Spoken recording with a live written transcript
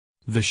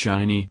The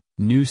shiny,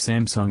 new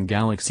Samsung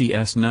Galaxy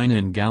S9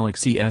 and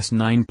Galaxy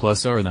S9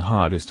 Plus are the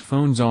hottest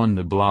phones on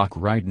the block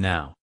right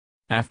now.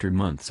 After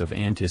months of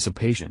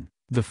anticipation,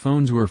 the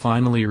phones were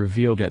finally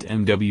revealed at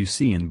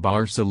MWC in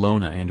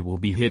Barcelona and will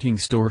be hitting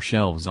store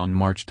shelves on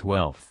March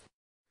 12.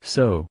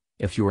 So,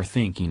 if you're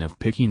thinking of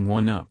picking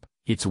one up,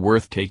 it's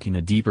worth taking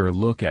a deeper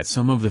look at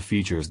some of the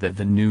features that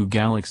the new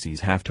Galaxies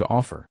have to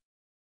offer.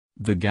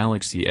 The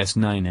Galaxy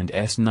S9 and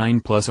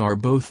S9 Plus are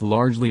both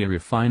largely a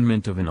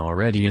refinement of an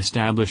already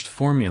established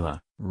formula,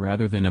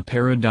 rather than a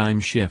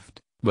paradigm shift,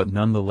 but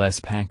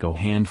nonetheless pack a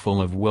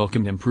handful of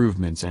welcomed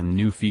improvements and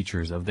new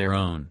features of their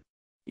own.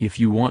 If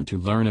you want to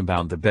learn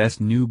about the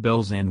best new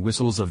bells and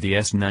whistles of the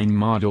S9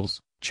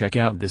 models, check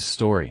out this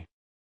story.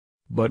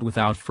 But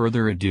without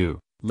further ado,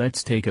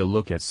 let's take a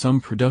look at some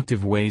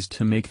productive ways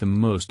to make the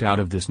most out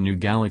of this new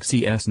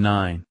Galaxy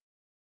S9.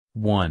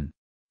 1.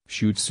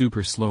 Shoot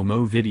super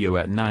slow-mo video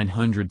at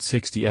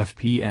 960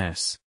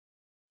 fps.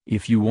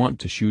 If you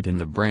want to shoot in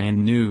the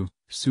brand new,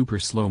 super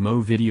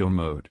slow-mo video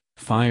mode,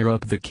 fire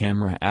up the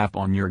camera app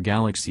on your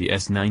Galaxy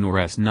S9 or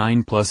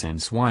S9 Plus and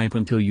swipe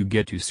until you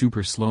get to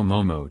super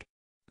slow-mo mode.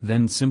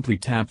 Then simply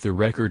tap the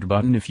record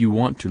button if you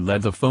want to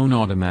let the phone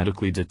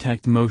automatically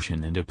detect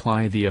motion and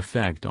apply the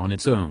effect on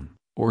its own,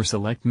 or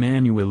select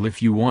manual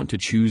if you want to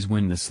choose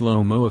when the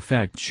slow-mo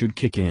effect should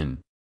kick in.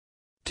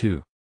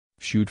 2.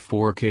 Shoot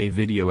 4K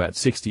video at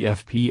 60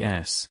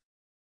 fps.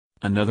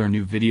 Another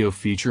new video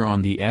feature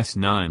on the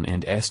S9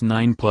 and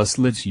S9 Plus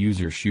lets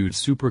users shoot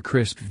super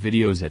crisp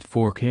videos at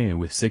 4K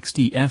with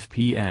 60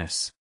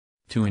 fps.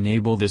 To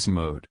enable this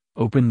mode,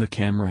 open the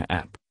camera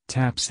app,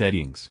 tap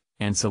Settings,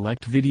 and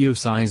select Video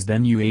Size,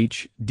 then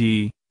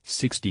UHD,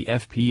 60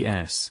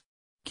 fps.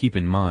 Keep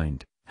in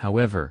mind,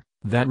 however,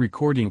 that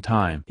recording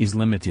time is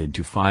limited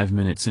to 5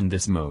 minutes in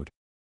this mode.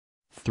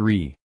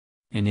 3.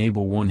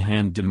 Enable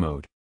one-handed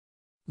mode.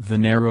 The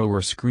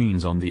narrower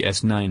screens on the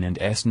S9 and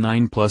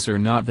S9 Plus are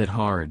not that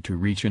hard to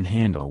reach and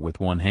handle with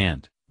one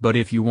hand, but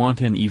if you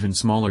want an even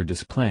smaller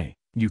display,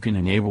 you can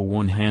enable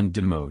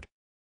one-handed mode.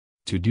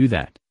 To do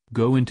that,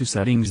 go into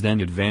Settings,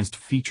 then Advanced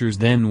Features,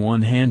 then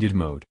One-Handed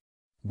Mode.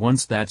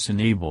 Once that's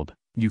enabled,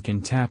 you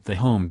can tap the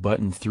Home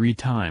button 3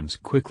 times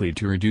quickly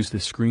to reduce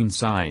the screen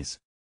size.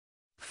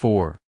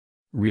 4.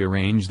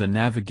 Rearrange the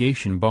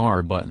navigation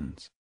bar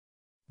buttons.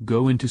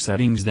 Go into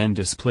Settings, then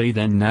Display,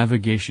 then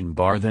Navigation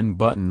bar, then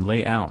Button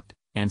Layout,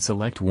 and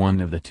select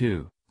one of the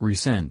two,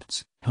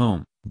 Recents,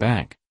 Home,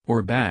 Back,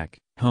 or Back,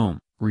 Home,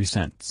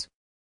 Recents.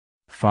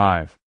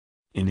 5.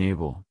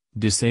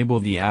 Disable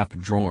the app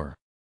drawer.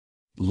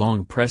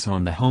 Long press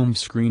on the home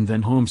screen,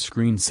 then Home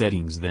Screen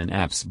Settings, then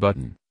Apps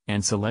button,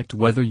 and select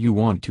whether you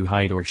want to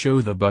hide or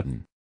show the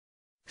button.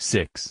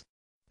 6.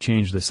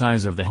 Change the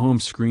size of the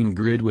home screen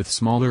grid with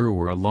smaller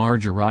or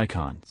larger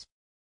icons.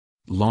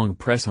 Long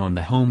press on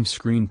the home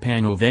screen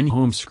panel, then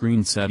Home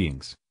Screen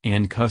Settings,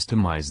 and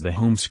customize the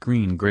home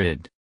screen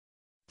grid.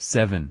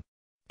 7.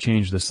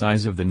 Change the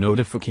size of the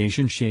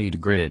notification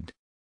shade grid.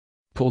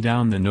 Pull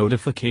down the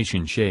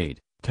notification shade,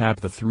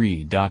 tap the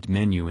 3-dot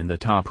menu in the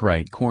top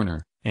right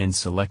corner, and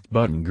select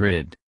Button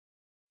Grid.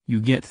 You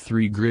get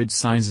 3 grid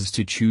sizes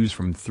to choose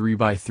from: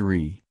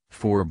 3x3,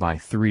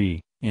 4x3,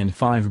 and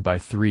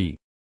 5x3.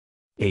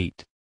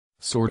 8.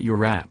 Sort your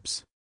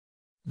apps.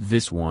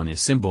 This one is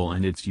simple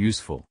and it's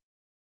useful.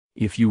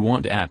 If you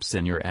want apps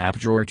in your app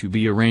drawer to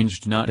be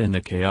arranged not in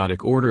the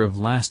chaotic order of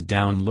last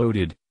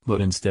downloaded,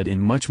 but instead in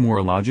much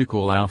more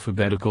logical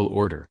alphabetical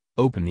order,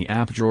 open the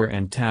app drawer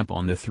and tap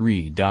on the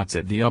 3 dots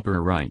at the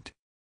upper right.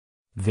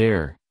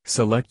 There,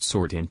 select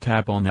Sort and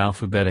tap on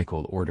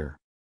Alphabetical Order.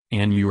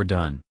 And you're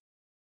done.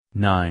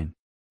 9.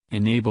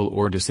 Enable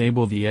or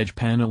disable the Edge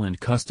panel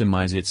and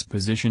customize its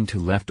position to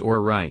left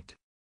or right.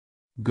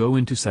 Go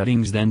into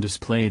Settings, then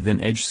Display, then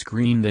Edge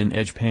Screen, then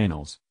Edge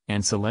Panels,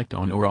 and select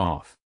On or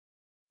Off.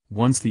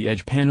 Once the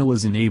Edge panel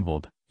is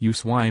enabled, you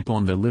swipe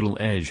on the little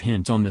edge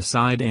hint on the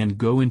side and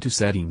go into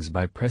Settings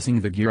by pressing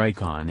the gear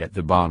icon at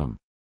the bottom.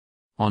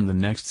 On the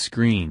next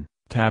screen,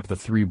 tap the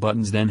 3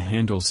 buttons, then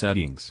Handle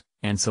Settings,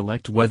 and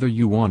select whether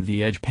you want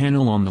the Edge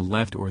panel on the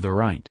left or the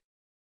right.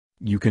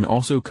 You can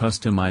also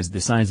customize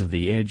the size of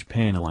the Edge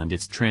panel and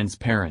its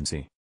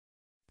transparency.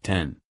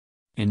 10.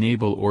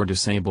 Enable or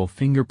disable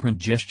fingerprint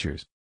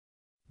gestures.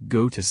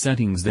 Go to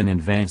Settings, then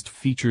Advanced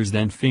Features,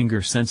 then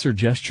Finger Sensor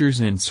Gestures,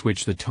 and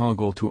switch the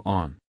toggle to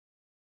On.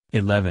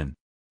 11.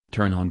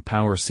 Turn on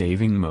Power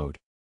Saving Mode.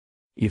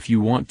 If you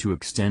want to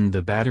extend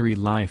the battery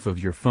life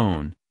of your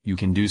phone, you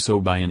can do so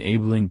by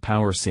enabling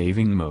Power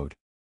Saving Mode.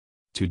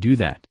 To do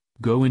that,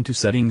 go into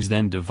Settings,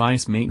 then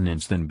Device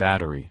Maintenance, then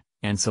Battery,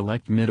 and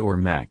select Mid or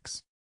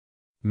Max.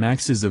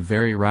 Max is a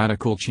very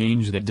radical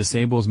change that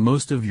disables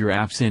most of your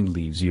apps and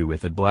leaves you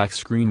with a black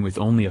screen with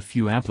only a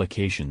few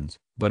applications,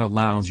 but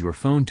allows your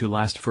phone to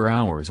last for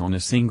hours on a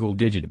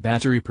single-digit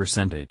battery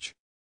percentage.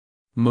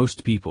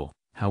 Most people,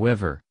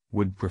 however,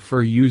 would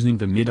prefer using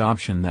the mid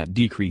option that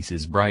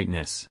decreases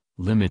brightness,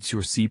 limits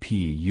your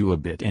CPU a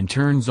bit, and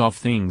turns off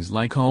things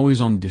like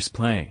Always On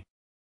Display.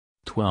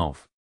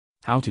 12.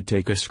 How to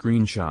take a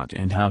screenshot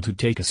and how to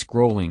take a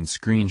scrolling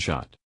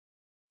screenshot.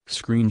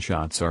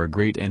 Screenshots are a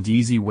great and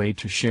easy way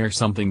to share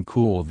something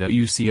cool that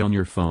you see on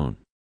your phone.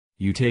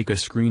 You take a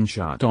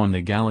screenshot on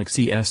the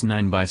Galaxy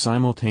S9 by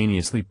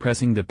simultaneously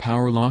pressing the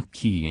power lock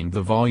key and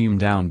the volume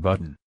down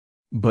button.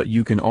 But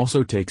you can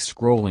also take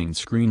scrolling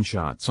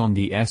screenshots on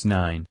the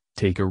S9,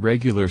 take a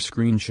regular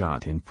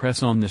screenshot and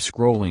press on the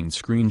scrolling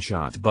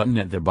screenshot button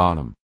at the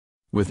bottom.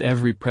 With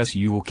every press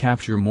you will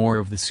capture more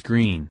of the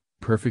screen,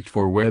 perfect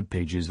for web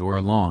pages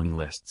or long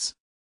lists.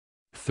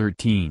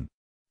 13.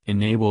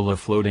 Enable a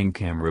floating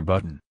camera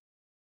button.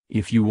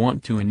 If you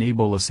want to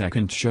enable a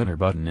second shutter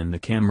button in the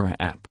camera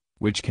app,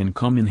 which can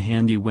come in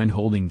handy when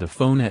holding the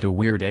phone at a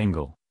weird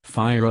angle,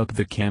 fire up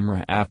the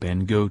camera app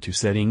and go to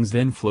Settings,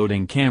 then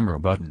Floating Camera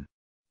Button.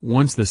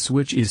 Once the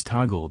switch is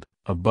toggled,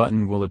 a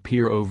button will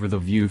appear over the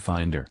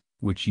viewfinder,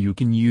 which you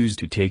can use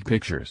to take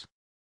pictures.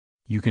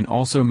 You can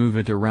also move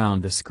it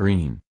around the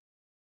screen.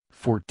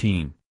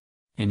 14.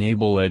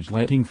 Enable edge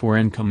lighting for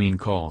incoming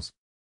calls.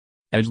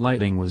 Edge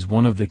lighting was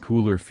one of the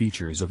cooler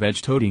features of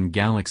edge-toting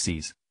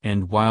Galaxies,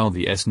 and while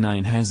the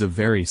S9 has a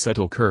very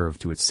subtle curve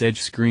to its edge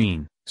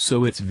screen,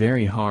 so it's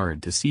very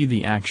hard to see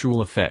the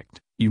actual effect,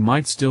 you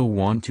might still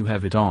want to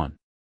have it on.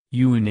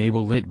 You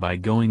enable it by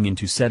going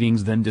into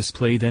Settings, then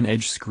Display, then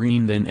Edge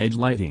Screen, then Edge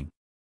Lighting.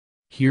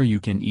 Here you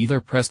can either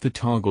press the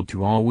toggle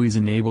to always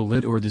enable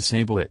it or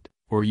disable it,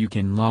 or you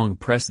can long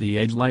press the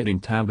Edge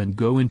Lighting tab and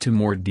go into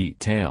more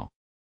detail.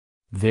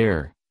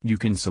 There, you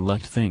can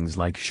select things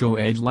like Show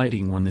Edge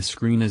Lighting when the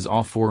screen is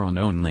off or on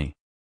only.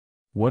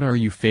 What are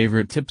your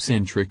favorite tips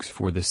and tricks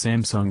for the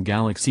Samsung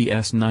Galaxy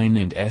S9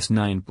 and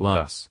S9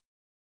 Plus?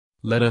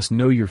 Let us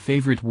know your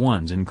favorite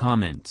ones in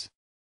comments.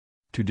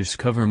 To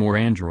discover more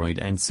Android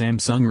and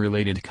Samsung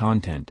related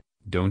content,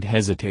 don't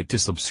hesitate to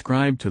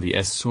subscribe to the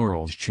S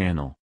Sorrels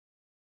channel.